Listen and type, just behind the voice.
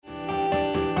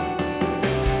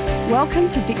Welcome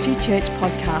to Victory Church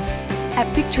Podcast.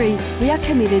 At Victory, we are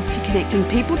committed to connecting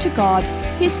people to God,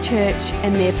 His church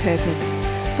and their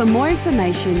purpose. For more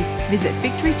information, visit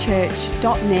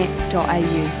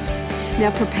victorychurch.net.au.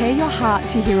 Now prepare your heart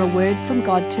to hear a word from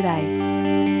God today.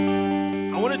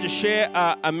 I wanted to share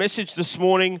a message this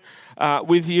morning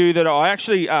with you that I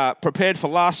actually prepared for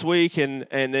last week, and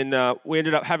then we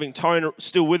ended up having Tone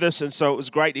still with us, and so it was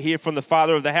great to hear from the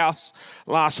father of the house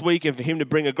last week and for him to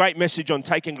bring a great message on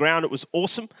taking ground. It was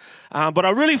awesome, but I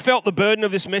really felt the burden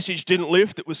of this message didn't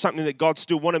lift. It was something that God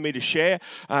still wanted me to share,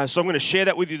 so I'm going to share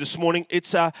that with you this morning.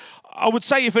 It's, I would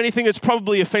say, if anything, it's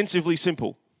probably offensively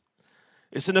simple.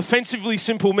 It's an offensively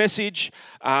simple message.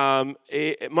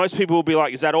 Most people will be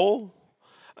like, is that all?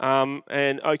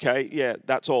 And okay, yeah,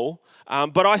 that's all.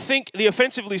 But I think the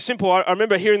offensively simple, I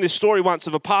remember hearing this story once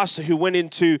of a pastor who went in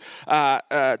to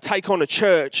take on a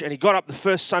church, and he got up the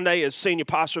first Sunday as senior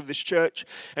pastor of this church,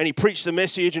 and he preached the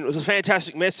message, and it was a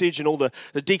fantastic message, and all the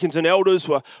deacons and elders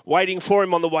were waiting for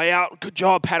him on the way out. Good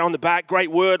job, pat on the back,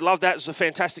 great word, love that. It was a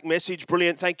fantastic message,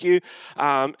 brilliant, thank you.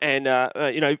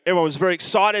 Everyone was very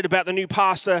excited about the new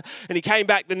pastor, and he came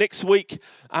back the next week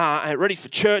and ready for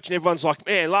church, and everyone's like,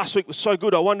 man, last week was so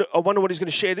good, I wonder what he's going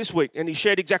to share this week. And he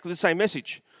shared exactly the same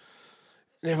message.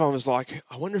 And everyone was like,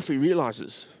 I wonder if he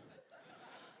realizes.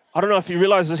 I don't know if he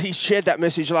realizes he shared that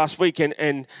message last week,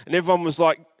 and everyone was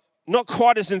like, not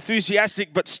quite as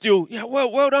enthusiastic, but still, yeah,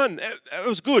 well done. It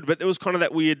was good, but there was kind of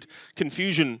that weird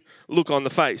confusion look on the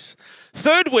face.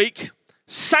 Third week,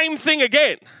 same thing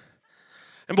again.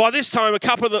 And by this time, a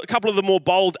couple of the more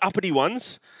bold, uppity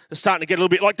ones are starting to get a little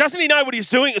bit like, doesn't he know what he's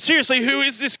doing? Seriously, who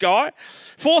is this guy?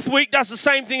 Fourth week does the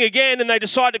same thing again, and they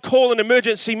decide to call an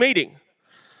emergency meeting.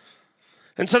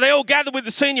 And so they all gather with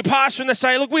the senior pastor, and they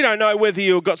say, look, we don't know whether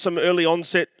you've got some early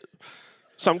onset,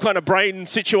 some kind of brain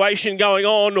situation going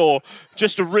on, or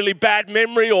just a really bad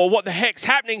memory, or what the heck's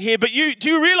happening here. But do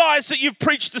you realize that you've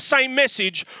preached the same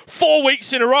message 4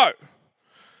 weeks in a row?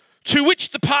 To which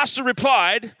the pastor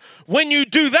replied, when you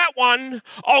do that one,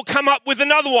 I'll come up with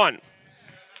another one.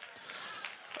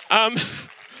 And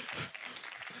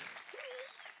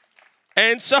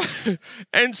so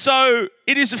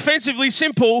it is offensively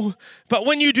simple, but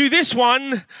when you do this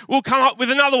one, we'll come up with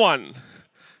another one.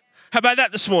 How about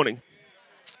that this morning?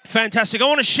 Fantastic. I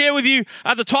want to share with you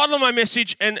the title of my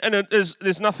message, and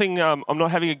there's nothing, I'm not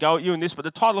having a go at you in this, but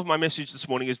the title of my message this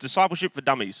morning is Discipleship for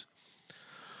Dummies.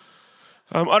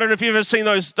 I don't know if you've ever seen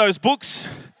those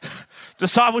books,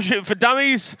 Discipleship for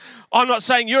Dummies. I'm not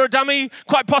saying you're a dummy.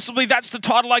 Quite possibly that's the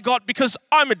title I got because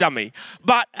I'm a dummy.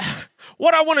 But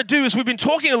what I want to do is we've been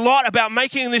talking a lot about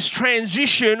making this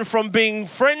transition from being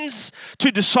friends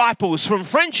to disciples, from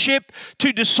friendship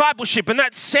to discipleship. And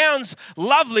that sounds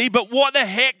lovely, but what the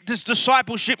heck does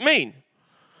discipleship mean?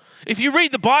 If you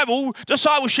read the Bible,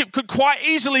 discipleship could quite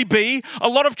easily be a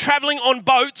lot of traveling on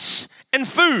boats and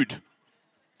food.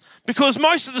 Because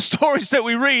most of the stories that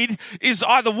we read is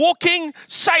either walking,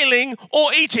 sailing,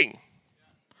 or eating.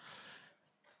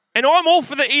 And I'm all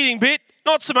for the eating bit,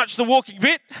 not so much the walking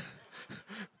bit,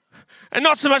 and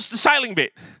not so much the sailing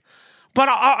bit. But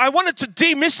I wanted to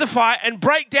demystify and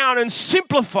break down and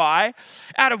simplify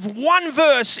out of one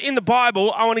verse in the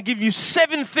Bible. I want to give you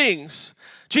 7 things.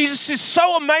 Jesus is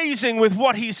so amazing with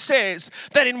what he says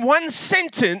that in one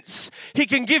sentence, he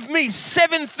can give me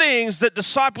 7 things that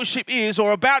discipleship is,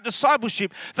 or about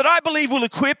discipleship, that I believe will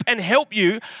equip and help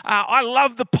you. I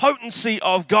love the potency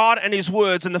of God and his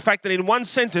words, and the fact that in one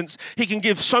sentence, he can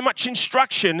give so much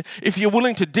instruction if you're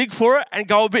willing to dig for it and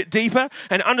go a bit deeper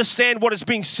and understand what is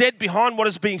being said behind what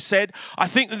is being said. I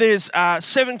think that there's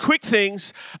 7 quick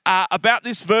things about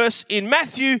this verse in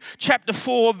Matthew chapter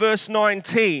 4, verse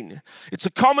 19. It's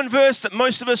a common verse that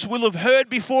most of us will have heard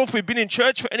before if we've been in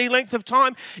church for any length of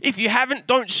time. If you haven't,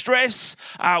 don't stress.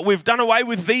 We've done away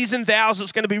with these and thous.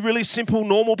 It's going to be really simple,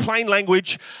 normal, plain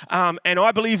language. And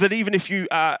I believe that even if you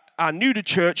are new to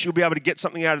church, you'll be able to get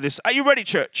something out of this. Are you ready,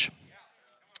 church?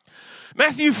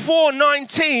 Matthew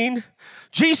 4:19,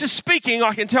 Jesus speaking,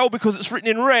 I can tell because it's written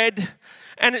in red,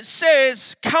 and it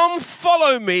says, come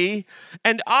follow me,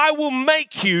 and I will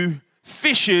make you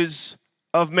fishers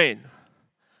of men.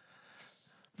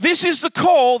 This is the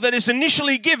call that is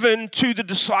initially given to the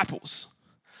disciples.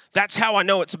 That's how I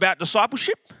know it's about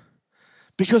discipleship,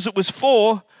 because it was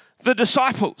for the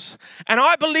disciples. And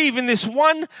I believe in this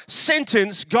one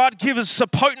sentence, God gives us a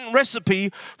potent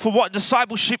recipe for what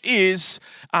discipleship is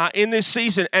in this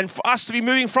season. And for us to be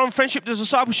moving from friendship to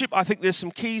discipleship, I think there's some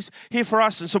keys here for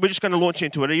us. And so we're just going to launch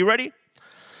into it. Are you ready?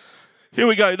 Here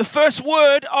we go. The first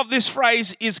word of this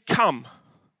phrase is come.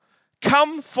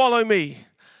 Come, follow me.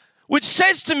 Which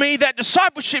says to me that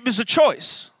discipleship is a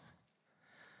choice.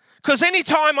 Because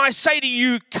anytime I say to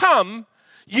you, come,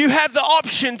 you have the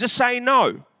option to say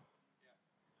no.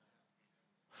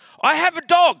 I have a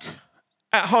dog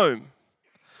at home.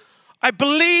 I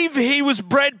believe he was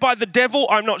bred by the devil.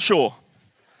 I'm not sure.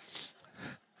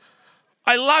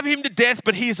 I love him to death,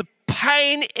 but he's a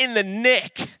pain in the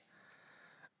neck.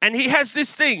 And he has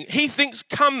this thing. He thinks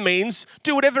come means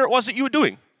do whatever it was that you were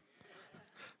doing.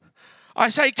 I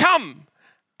say come.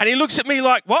 And he looks at me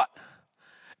like, what?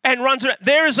 And runs around.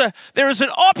 There is an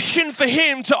option for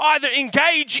him to either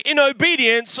engage in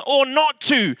obedience or not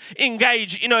to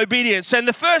engage in obedience. And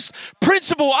the first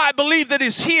principle I believe that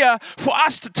is here for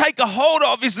us to take a hold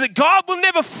of is that God will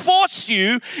never force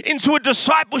you into a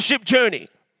discipleship journey.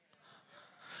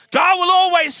 God will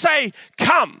always say,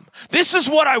 come. This is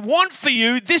what I want for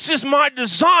you. This is my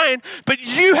design, but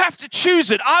you have to choose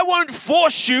it. I won't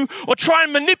force you or try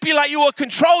and manipulate you or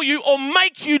control you or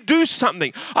make you do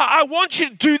something. I want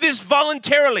you to do this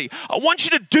voluntarily. I want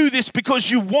you to do this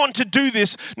because you want to do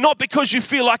this, not because you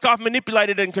feel like I've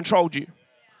manipulated and controlled you.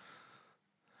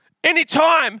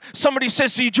 Anytime somebody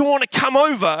says to you, do you want to come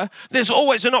over? There's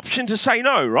always an option to say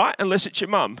no, right? Unless it's your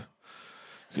mum.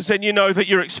 Because then you know that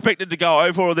you're expected to go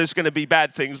over or there's going to be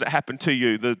bad things that happen to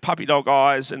you. The puppy dog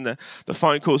eyes and the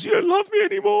phone calls, you don't love me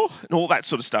anymore, and all that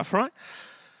sort of stuff, right?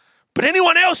 But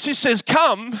anyone else who says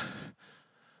come,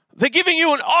 they're giving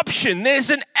you an option. There's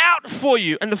an out for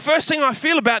you. And the first thing I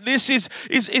feel about this is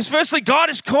firstly, God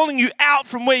is calling you out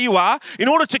from where you are. In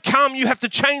order to come, you have to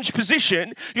change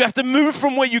position. You have to move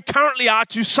from where you currently are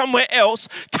to somewhere else.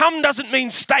 Come doesn't mean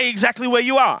stay exactly where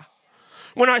you are.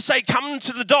 When I say come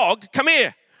to the dog, come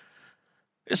here.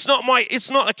 It's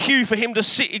not a cue for him to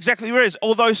sit exactly where he is,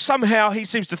 although somehow he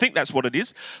seems to think that's what it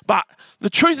is. But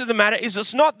the truth of the matter is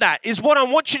it's not that. Is what I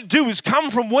want you to do is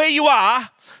come from where you are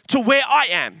to where I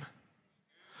am.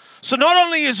 So not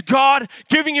only is God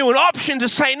giving you an option to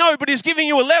say no, but he's giving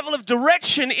you a level of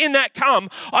direction in that come.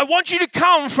 I want you to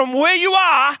come from where you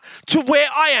are to where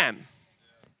I am.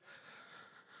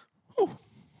 Ooh.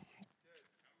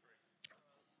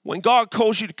 When God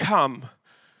calls you to come,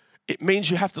 it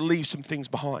means you have to leave some things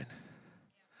behind.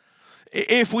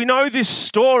 If we know this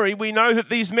story, we know that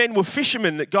these men were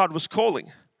fishermen that God was calling.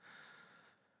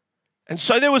 And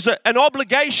so there was an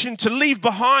obligation to leave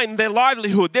behind their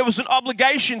livelihood. There was an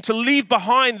obligation to leave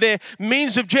behind their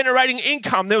means of generating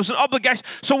income. There was an obligation.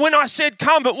 So when I said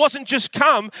come, it wasn't just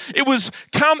come. It was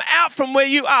come out from where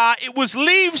you are. It was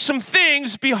leave some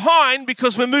things behind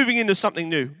because we're moving into something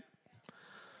new.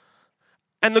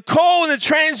 And the call and the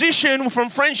transition from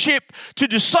friendship to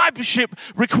discipleship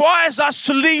requires us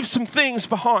to leave some things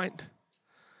behind.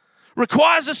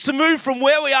 Requires us to move from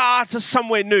where we are to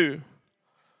somewhere new.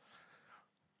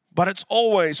 But it's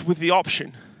always with the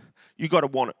option. You got to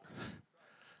want it.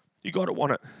 You got to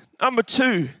want it. Number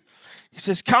 2, he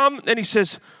says, come. Then he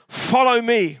says, follow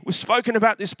me. We've spoken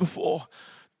about this before.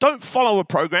 Don't follow a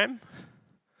program.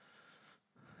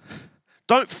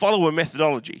 Don't follow a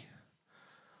methodology.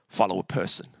 Follow a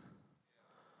person.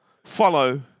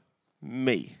 Follow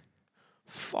me.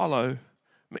 Follow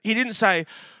me. He didn't say,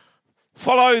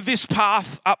 follow this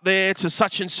path up there to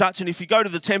such and such, and if you go to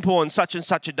the temple on such and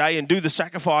such a day and do the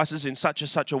sacrifices in such and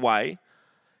such a way.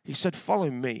 He said,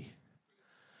 follow me.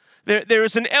 There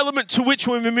is an element to which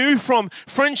when we move from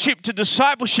friendship to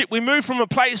discipleship, we move from a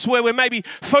place where we're maybe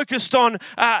focused on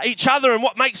each other and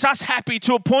what makes us happy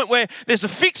to a point where there's a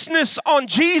fixedness on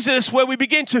Jesus, where we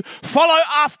begin to follow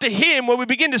after him, where we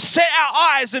begin to set our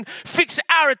eyes and fix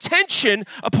our attention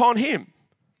upon him.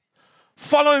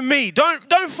 Follow me.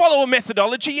 Don't follow a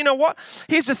methodology. You know what?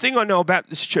 Here's the thing I know about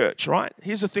this church, right?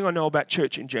 Here's the thing I know about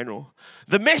church in general.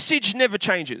 The message never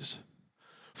changes.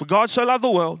 For God so loved the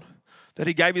world that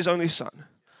he gave his only son,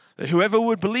 that whoever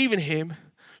would believe in him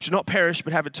should not perish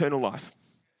but have eternal life.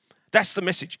 That's the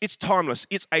message. It's timeless.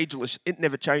 It's ageless. It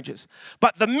never changes.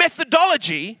 But the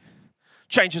methodology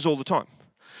changes all the time.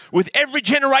 With every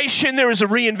generation, there is a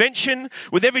reinvention.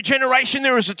 With every generation,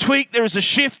 there is a tweak, there is a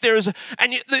shift,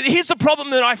 and here's the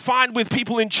problem that I find with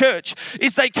people in church,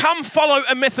 is they come follow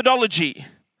a methodology,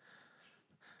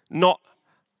 not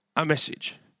a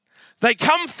message. They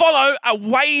come follow a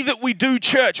way that we do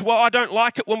church. Well, I don't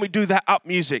like it when we do that up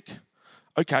music.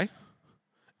 Okay,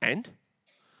 and?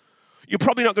 You're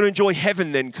probably not going to enjoy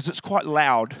heaven then because it's quite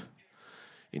loud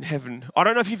in heaven. I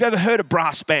don't know if you've ever heard a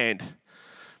brass band,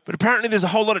 but apparently there's a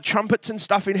whole lot of trumpets and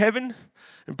stuff in heaven,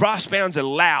 and brass bands are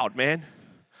loud, man.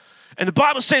 And the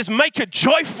Bible says, make a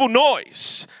joyful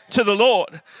noise to the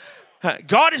Lord.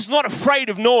 God is not afraid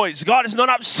of noise. God is not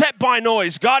upset by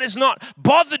noise. God is not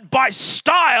bothered by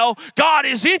style. God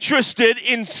is interested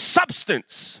in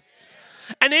substance.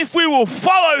 And if we will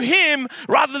follow him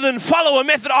rather than follow a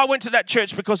method, I went to that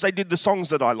church because they did the songs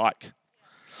that I like.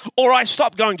 Or I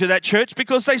stopped going to that church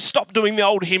because they stopped doing the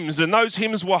old hymns and those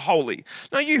hymns were holy.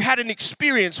 Now, you had an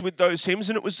experience with those hymns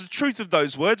and it was the truth of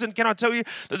those words. And can I tell you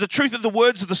that the truth of the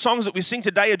words of the songs that we sing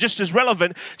today are just as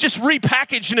relevant, just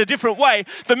repackaged in a different way.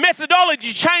 The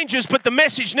methodology changes, but the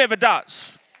message never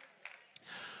does.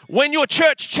 When your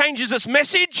church changes its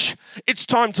message, it's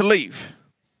time to leave.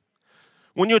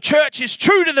 When your church is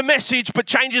true to the message but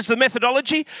changes the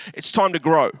methodology, it's time to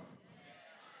grow.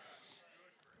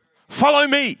 Follow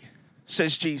me,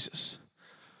 says Jesus.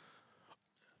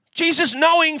 Jesus,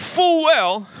 knowing full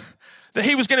well that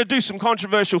he was going to do some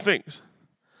controversial things.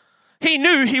 He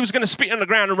knew he was going to spit on the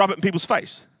ground and rub it in people's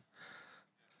face.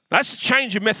 That's a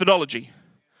change in methodology.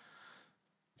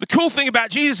 The cool thing about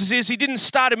Jesus is he didn't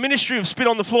start a ministry of spit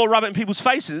on the floor, rub it in people's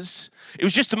faces. It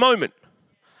was just a moment.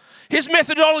 His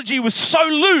methodology was so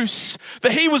loose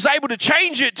that he was able to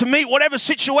change it to meet whatever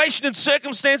situation and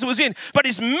circumstance it was in. But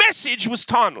his message was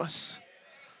timeless.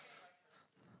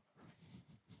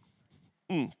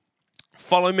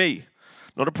 Follow me,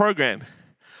 not a program.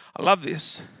 I love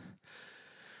this.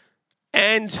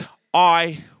 And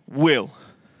I will.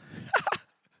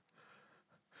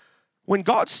 When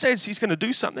God says he's going to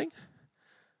do something,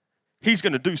 he's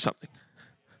going to do something.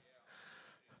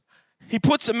 He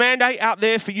puts a mandate out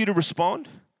there for you to respond.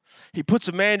 He puts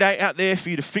a mandate out there for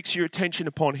you to fix your attention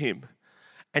upon him.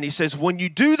 And he says, when you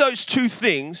do those two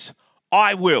things,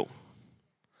 I will.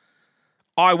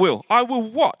 I will. I will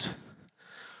what?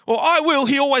 Well, I will,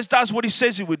 he always does what he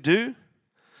says he would do.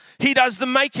 He does the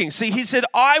making. See, he said,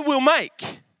 I will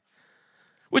make,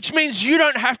 which means you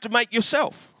don't have to make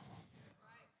yourself.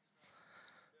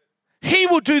 He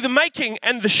will do the making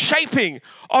and the shaping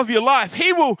of your life.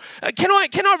 He will, can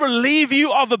I relieve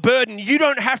you of a burden? You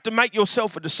don't have to make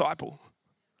yourself a disciple.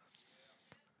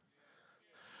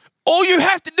 All you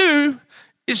have to do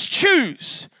is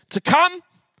choose to come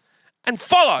and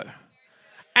follow,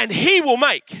 and he will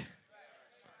make.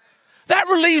 That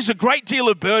relieves a great deal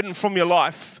of burden from your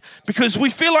life because we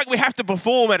feel like we have to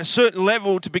perform at a certain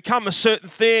level to become a certain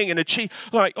thing and achieve.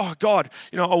 Like, oh God,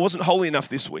 I wasn't holy enough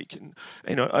this week,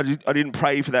 and I didn't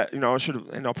pray for that. I should have,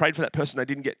 and I prayed for that person. They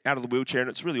didn't get out of the wheelchair, and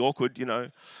it's really awkward,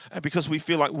 because we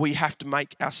feel like we have to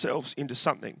make ourselves into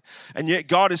something. And yet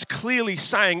God is clearly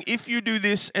saying, if you do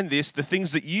this and this, the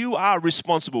things that you are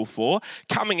responsible for,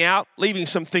 coming out, leaving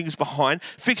some things behind,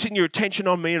 fixing your attention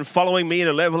on me and following me in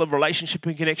a level of relationship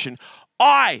and connection,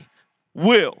 I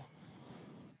will.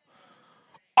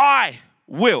 I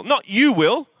will. Not you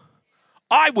will.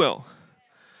 I will.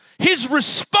 His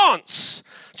response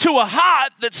to a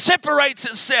heart that separates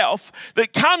itself,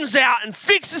 that comes out and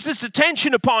fixes its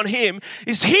attention upon him,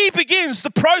 is he begins the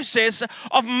process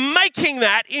of making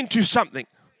that into something.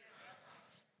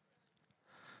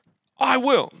 I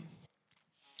will.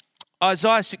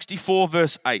 Isaiah 64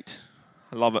 verse 8.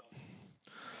 I love it.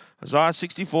 Isaiah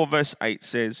 64 verse 8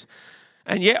 says,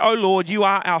 and yet, O Lord, you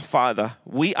are our Father.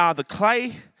 We are the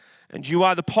clay, and you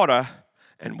are the potter,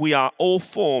 and we are all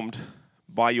formed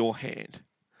by your hand.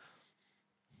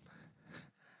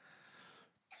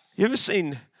 You ever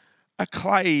seen a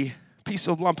piece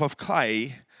of lump of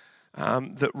clay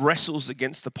that wrestles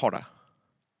against the potter?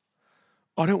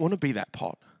 I don't want to be that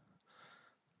pot.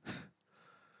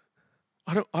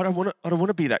 I don't want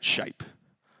to be that shape.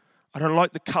 I don't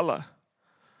like the color.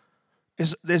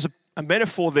 There's a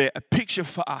metaphor there, a picture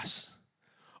for us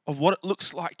of what it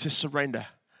looks like to surrender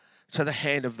to the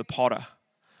hand of the potter,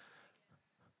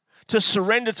 to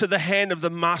surrender to the hand of the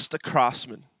master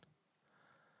craftsman.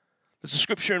 There's a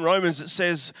scripture in Romans that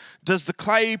says, does the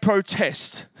clay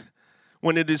protest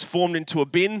when it is formed into a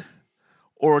bin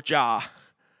or a jar?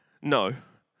 No,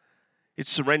 it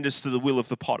surrenders to the will of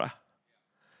the potter.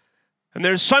 And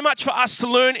there is so much for us to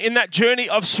learn in that journey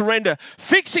of surrender.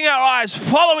 Fixing our eyes,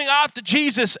 following after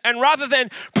Jesus, and rather than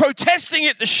protesting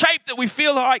it, the shape that we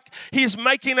feel like he is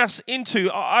making us into.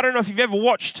 I don't know if you've ever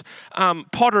watched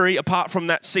pottery apart from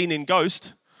that scene in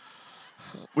Ghost,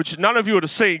 which none of you would have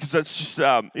seen because that's just,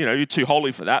 you're too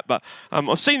holy for that. But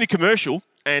I've seen the commercial,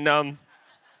 and I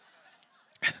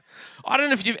don't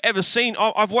know if you've ever seen,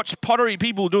 I've watched pottery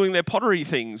people doing their pottery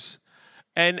things.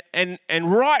 And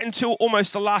right until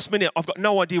almost the last minute, I've got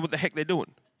no idea what the heck they're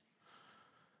doing.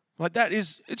 Like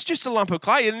it's just a lump of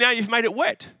clay, and now you've made it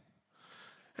wet.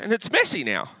 And it's messy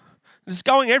now. It's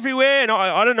going everywhere, and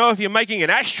I don't know if you're making an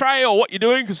ashtray or what you're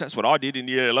doing, because that's what I did in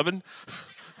year 11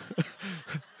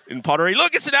 in pottery.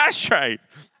 Look, it's an ashtray.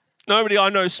 Nobody I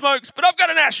know smokes, but I've got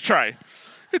an ashtray.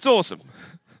 It's awesome.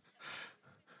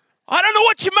 I don't know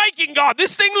what you're making, God.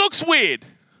 This thing looks weird.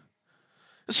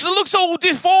 So it looks all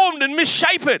deformed and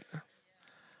misshapen.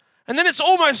 And then it's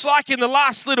almost like in the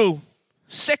last little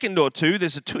second or two,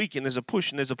 there's a tweak and there's a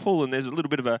push and there's a pull and there's a little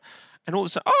bit of a, and all of a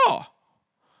sudden, oh,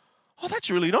 that's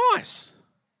really nice.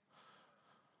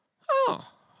 Oh,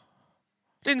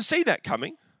 didn't see that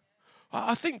coming.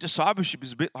 I think discipleship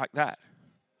is a bit like that.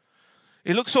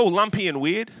 It looks all lumpy and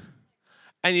weird,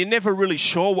 and you're never really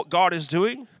sure what God is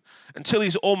doing until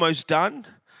he's almost done.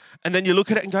 And then you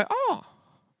look at it and go, oh,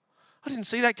 I didn't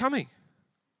see that coming.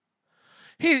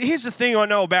 Here's the thing I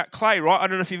know about clay, right? I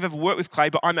don't know if you've ever worked with clay,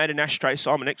 but I made an ashtray,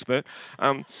 so I'm an expert.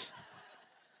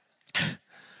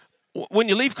 When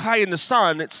you leave clay in the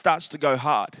sun, it starts to go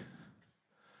hard.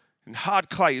 And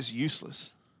hard clay is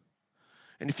useless.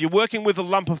 And if you're working with a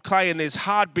lump of clay and there's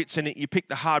hard bits in it, you pick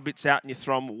the hard bits out and you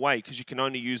throw them away because you can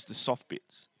only use the soft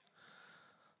bits.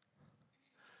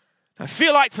 I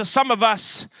feel like for some of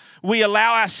us, we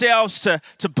allow ourselves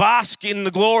to bask in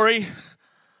the glory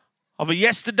of a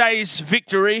yesterday's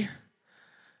victory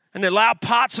and allow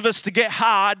parts of us to get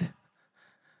hard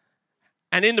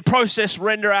and in the process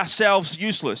render ourselves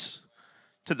useless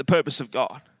to the purpose of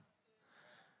God.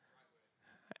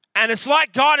 And it's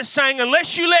like God is saying,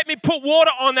 unless you let me put water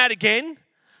on that again,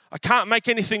 I can't make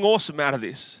anything awesome out of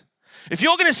this. If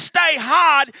you're going to stay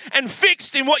hard and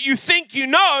fixed in what you think you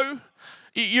know,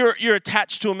 you're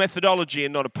attached to a methodology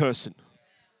and not a person.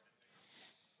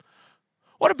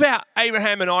 What about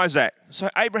Abraham and Isaac? So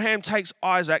Abraham takes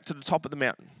Isaac to the top of the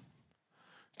mountain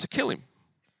to kill him.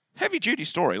 Heavy duty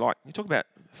story, like you talk about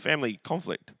family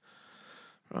conflict,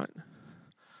 right?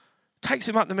 Takes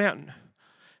him up the mountain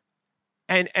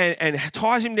and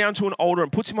ties him down to an altar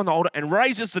and puts him on the altar and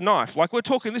raises the knife. Like we're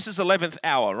talking, this is 11th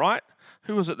hour, right?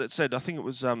 Who was it that said? I think it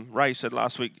was Ray said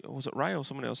last week. Was it Ray or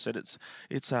someone else said it's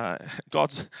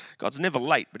God's never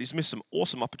late, but he's missed some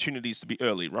awesome opportunities to be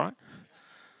early, right?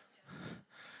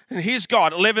 And here's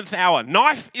God, 11th hour.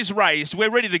 Knife is raised. We're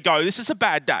ready to go. This is a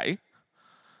bad day.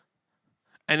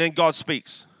 And then God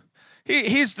speaks.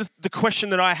 Here's the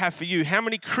question that I have for you. How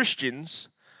many Christians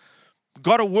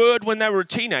got a word when they were a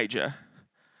teenager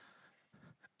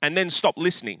and then stopped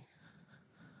listening?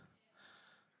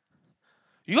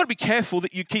 You've got to be careful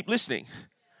that you keep listening.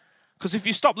 Because if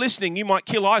you stop listening, you might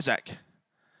kill Isaac.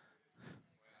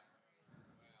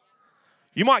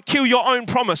 You might kill your own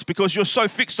promise because you're so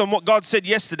fixed on what God said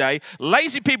yesterday.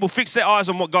 Lazy people fix their eyes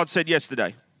on what God said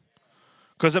yesterday.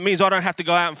 Because it means I don't have to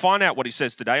go out and find out what he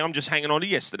says today. I'm just hanging on to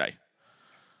yesterday.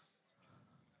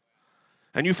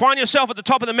 And you find yourself at the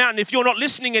top of the mountain. If you're not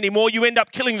listening anymore, you end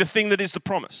up killing the thing that is the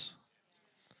promise.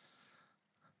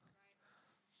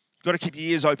 You've got to keep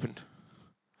your ears open.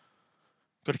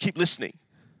 You've got to keep listening.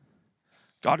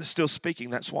 God is still speaking.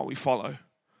 That's why we follow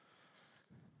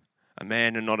a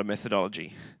man and not a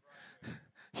methodology.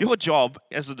 Your job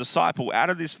as a disciple,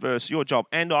 out of this verse, your job,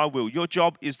 and I will, your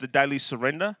job is the daily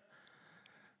surrender.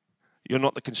 You're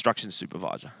not the construction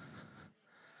supervisor.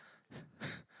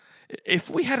 If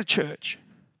we had a church,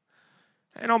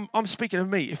 and I'm speaking of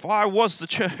me, if I was the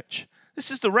church,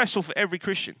 this is the wrestle for every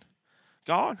Christian.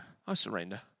 God, I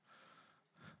surrender.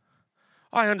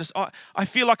 I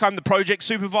feel like I'm the project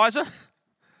supervisor,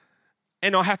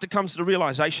 and I have to come to the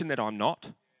realization that I'm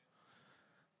not.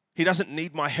 He doesn't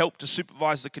need my help to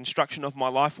supervise the construction of my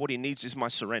life. What he needs is my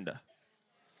surrender.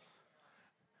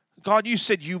 God, you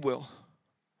said you will.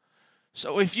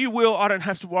 So if you will, I don't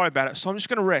have to worry about it. So I'm just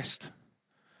going to rest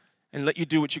and let you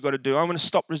do what you got to do. I'm going to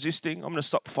stop resisting. I'm going to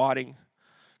stop fighting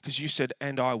because you said,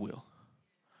 and I will.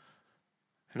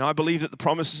 And I believe that the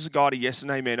promises of God are yes and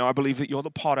amen. I believe that you're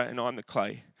the potter and I'm the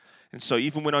clay. And so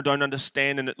even when I don't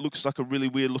understand and it looks like a really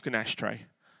weird looking ashtray,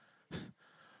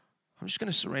 I'm just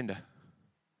going to surrender,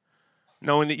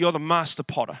 knowing that you're the master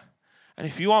potter. And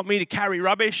if you want me to carry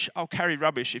rubbish, I'll carry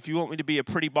rubbish. If you want me to be a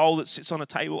pretty bowl that sits on a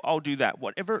table, I'll do that.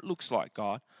 Whatever it looks like,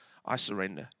 God, I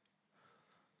surrender.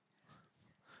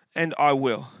 And I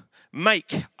will.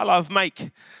 Make. I love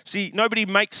make. See, nobody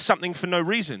makes something for no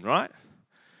reason, right?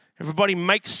 Everybody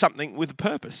makes something with a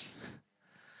purpose.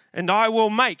 And I will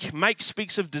make. Make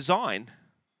speaks of design.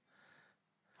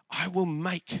 I will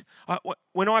make.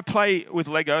 When I play with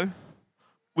Lego,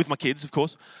 with my kids, of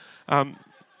course,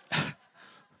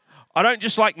 I don't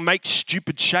just make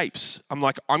stupid shapes. I'm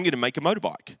like, I'm going to make a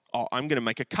motorbike. Oh, I'm going to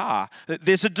make a car.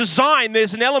 There's a design.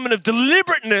 There's an element of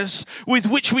deliberateness with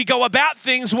which we go about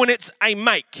things when it's a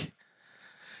make.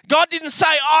 God didn't say,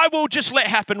 I will just let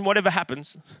happen whatever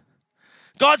happens.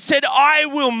 God said, I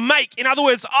will make. In other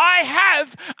words, I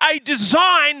have a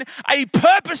design, a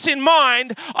purpose in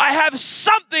mind. I have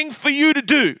something for you to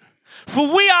do.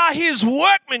 For we are his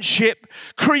workmanship,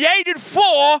 created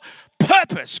for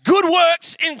purpose, good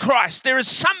works in Christ. There is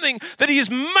something that he is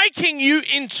making you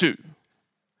into.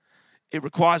 It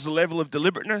requires a level of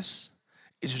deliberateness.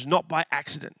 It is not by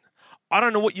accident. I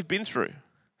don't know what you've been through,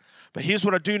 but here's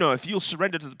what I do know. If you'll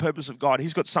surrender to the purpose of God,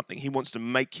 he's got something he wants to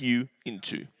make you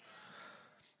into.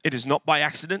 It is not by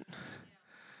accident.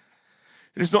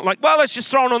 It is not like, well, let's just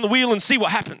throw it on the wheel and see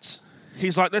what happens.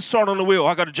 He's like, let's throw it on the wheel.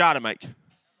 I got a jar to make.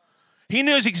 He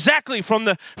knows exactly from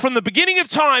the beginning of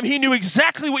time, he knew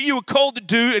exactly what you were called to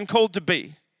do and called to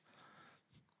be.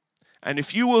 And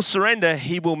if you will surrender,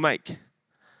 he will make.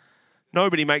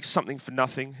 Nobody makes something for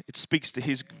nothing. It speaks to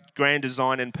his grand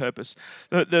design and purpose.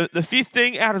 The fifth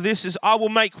thing out of this is, I will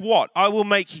make what? I will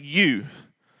make you.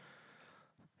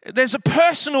 There's a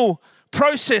personal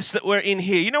process that we're in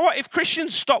here. You know what? If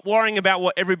Christians stop worrying about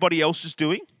what everybody else is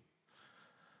doing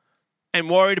and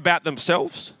worried about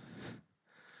themselves,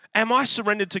 am I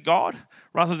surrendered to God?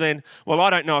 Rather than, well, I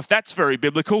don't know if that's very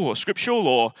biblical or scriptural,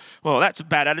 or, well, that's a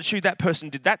bad attitude. That person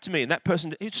did that to me and that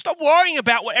person did. Stop worrying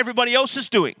about what everybody else is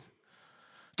doing.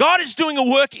 God is doing a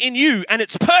work in you, and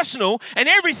it's personal, and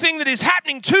everything that is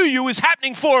happening to you is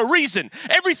happening for a reason.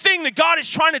 Everything that God is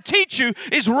trying to teach you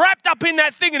is wrapped up in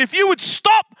that thing. And if you would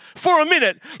stop for a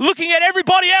minute looking at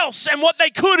everybody else and what they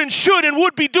could and should and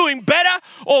would be doing better,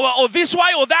 or this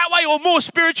way or that way or more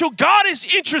spiritual, God is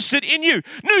interested in you.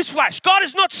 Newsflash, God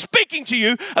is not speaking to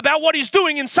you about what he's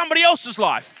doing in somebody else's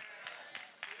life.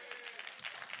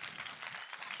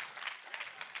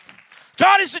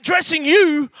 God is addressing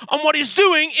you on what he's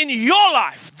doing in your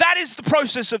life. That is the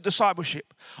process of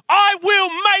discipleship. I will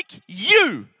make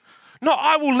you. No,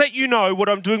 I will let you know what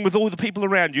I'm doing with all the people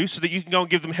around you so that you can go and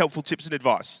give them helpful tips and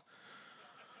advice.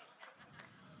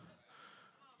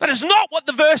 That is not what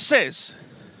the verse says.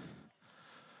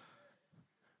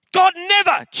 God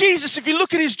never, Jesus, if you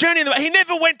look at his journey, he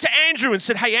never went to Andrew and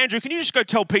said, hey, Andrew, can you just go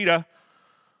tell Peter?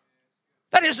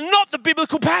 That is not the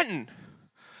biblical pattern.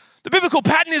 The biblical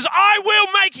pattern is, I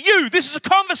will make you. This is a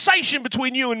conversation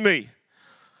between you and me.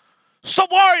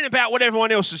 Stop worrying about what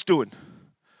everyone else is doing.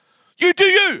 You do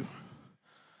you.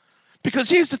 Because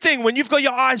here's the thing, when you've got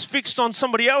your eyes fixed on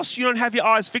somebody else, you don't have your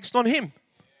eyes fixed on him.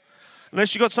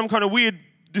 Unless you've got some kind of weird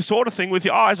disorder thing with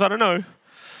your eyes, I don't know.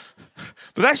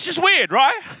 But that's just weird,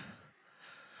 right?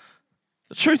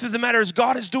 The truth of the matter is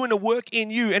God is doing a work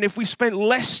in you, and if we spend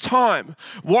less time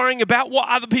worrying about what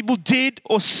other people did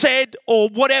or said or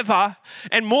whatever,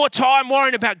 and more time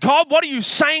worrying about, God, what are you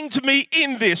saying to me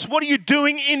in this? What are you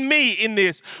doing in me in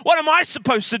this? What am I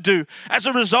supposed to do? As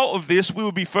a result of this, we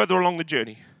will be further along the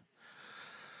journey.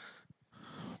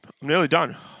 I'm nearly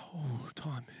done. Oh,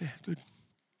 time. Yeah, good.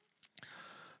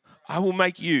 I will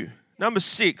make you. Number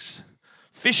 6,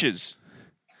 fishers.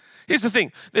 Here's the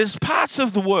thing. There's parts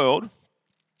of the world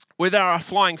where there are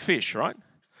flying fish, right?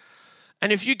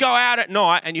 And if you go out at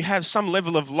night and you have some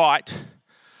level of light,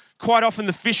 quite often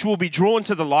the fish will be drawn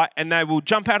to the light and they will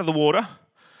jump out of the water.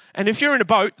 And if you're in a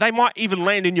boat, they might even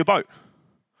land in your boat.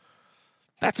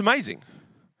 That's amazing.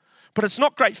 But it's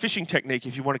not great fishing technique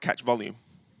if you want to catch volume.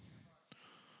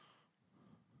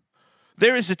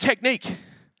 There is a technique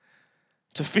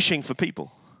to fishing for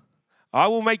people. I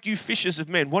will make you fishers of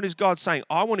men. What is God saying?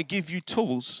 I want to give you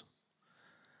tools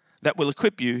that will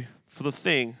equip you for the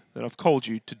thing that I've called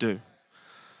you to do.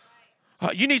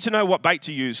 You need to know what bait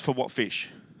to use for what fish.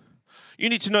 You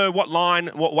need to know what line,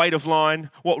 what weight of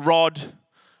line, what rod,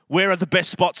 where are the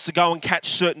best spots to go and catch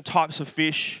certain types of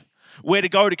fish, where to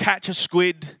go to catch a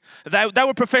squid. They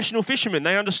were professional fishermen.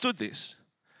 They understood this.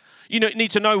 You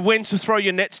need to know when to throw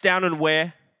your nets down and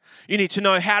where. You need to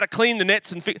know how to clean the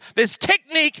nets and there's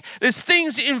technique, there's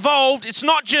things involved. It's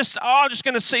not just, I'm just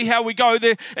going to see how we go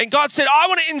there. And God said, I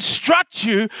want to instruct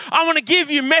you. I want to give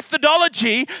you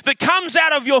methodology that comes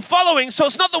out of your following. So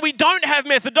it's not that we don't have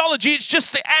methodology, it's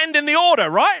just the and the order,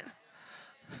 right?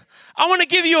 I want to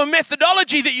give you a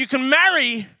methodology that you can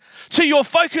marry to your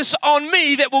focus on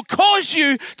me that will cause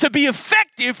you to be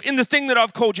effective in the thing that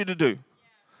I've called you to do.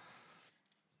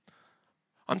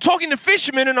 I'm talking to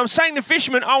fishermen and I'm saying to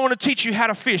fishermen, I want to teach you how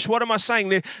to fish. What am I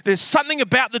saying? There's something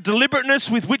about the deliberateness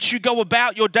with which you go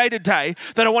about your day-to-day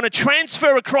that I want to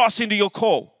transfer across into your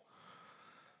call.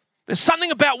 There's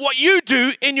something about what you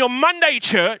do in your Monday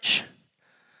church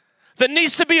that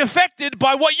needs to be affected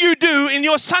by what you do in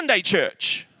your Sunday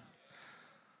church.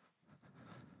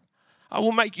 I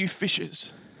will make you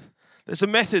fishers. There's a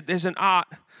method, there's an art.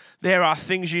 There are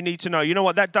things you need to know. You know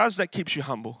what that does? That keeps you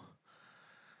humble.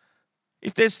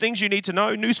 If there's things you need to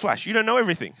know, newsflash, you don't know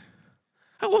everything.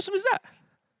 How awesome is that?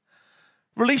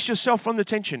 Release yourself from the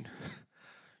tension.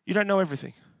 You don't know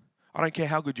everything. I don't care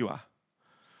how good you are.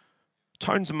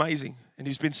 Tone's amazing, and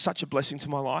he's been such a blessing to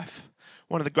my life.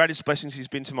 One of the greatest blessings he's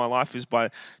been to my life is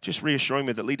by just reassuring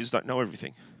me that leaders don't know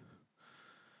everything,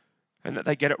 and that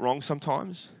they get it wrong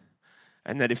sometimes,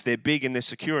 and that if they're big and they're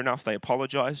secure enough, they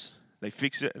apologize, they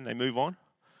fix it, and they move on.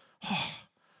 Oh,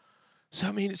 so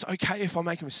I mean, it's okay if I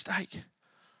make a mistake.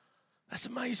 That's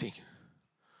amazing.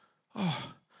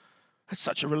 Oh, that's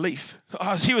such a relief.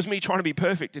 Oh, here was me trying to be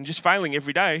perfect and just failing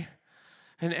every day.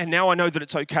 And now I know that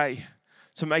it's okay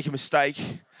to make a mistake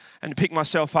and to pick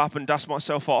myself up and dust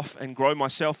myself off and grow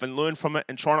myself and learn from it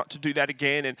and try not to do that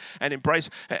again and embrace.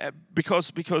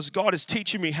 Because God is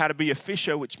teaching me how to be a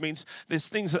fisher, which means there's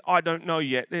things that I don't know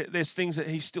yet. There's things that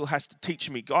he still has to teach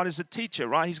me. God is a teacher,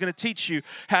 right? He's going to teach you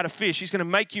how to fish. He's going to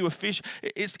make you a fish.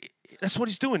 That's what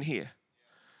he's doing here.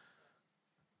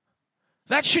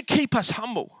 That should keep us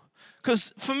humble.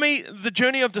 Because for me, the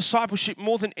journey of discipleship,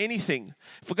 more than anything,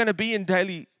 if we're going to be in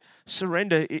daily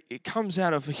surrender, it comes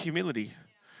out of a humility.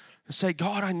 And say,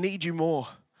 God, I need you more.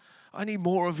 I need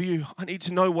more of you. I need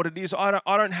to know what it is. I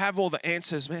don't have all the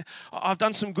answers, man. I've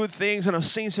done some good things and I've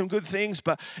seen some good things,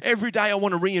 but every day I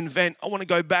want to reinvent. I want to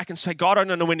go back and say, God, I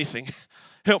don't know anything.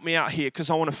 Help me out here because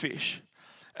I want to fish.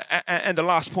 And the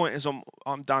last point is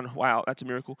I'm done. Wow, that's a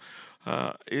miracle.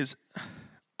 Is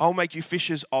I'll make you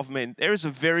fishers of men. There is a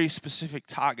very specific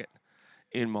target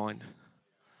in mind.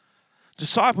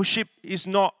 Discipleship is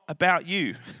not about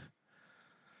you.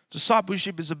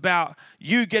 Discipleship is about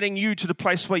you getting you to the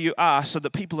place where you are so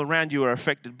that people around you are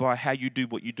affected by how you do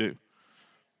what you do.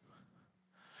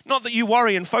 Not that you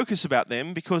worry and focus about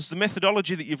them, because the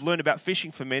methodology that you've learned about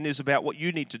fishing for men is about what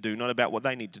you need to do, not about what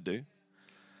they need to do.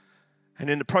 And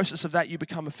in the process of that, you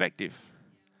become effective.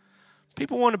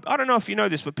 People want to, I don't know if you know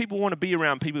this, but people want to be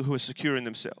around people who are secure in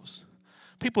themselves.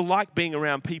 People like being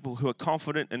around people who are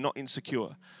confident and not insecure,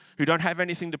 who don't have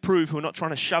anything to prove, who are not trying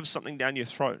to shove something down your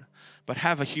throat, but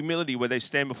have a humility where they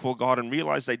stand before God and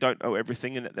realize they don't know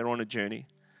everything and that they're on a journey.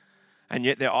 And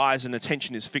yet their eyes and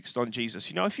attention is fixed on Jesus.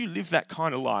 You know, if you live that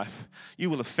kind of life, you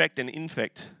will affect and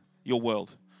infect your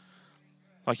world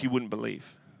like you wouldn't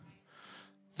believe.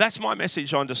 That's my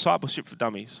message on Discipleship for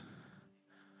Dummies.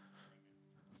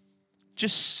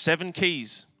 Just 7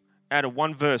 keys out of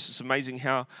one verse. It's amazing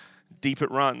how deep it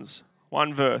runs.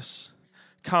 One verse.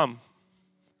 Come,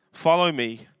 follow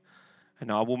me,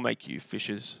 and I will make you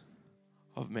fishers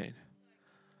of men.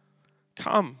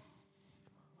 Come,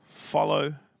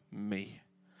 follow me,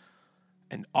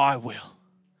 and I will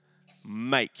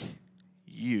make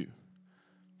you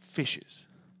fishers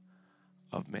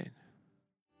of men.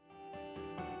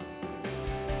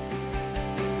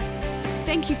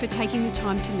 Thank you for taking the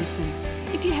time to listen.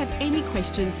 If you have any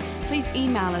questions, please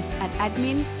email us at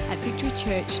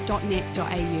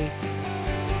admin@victorychurch.net.au.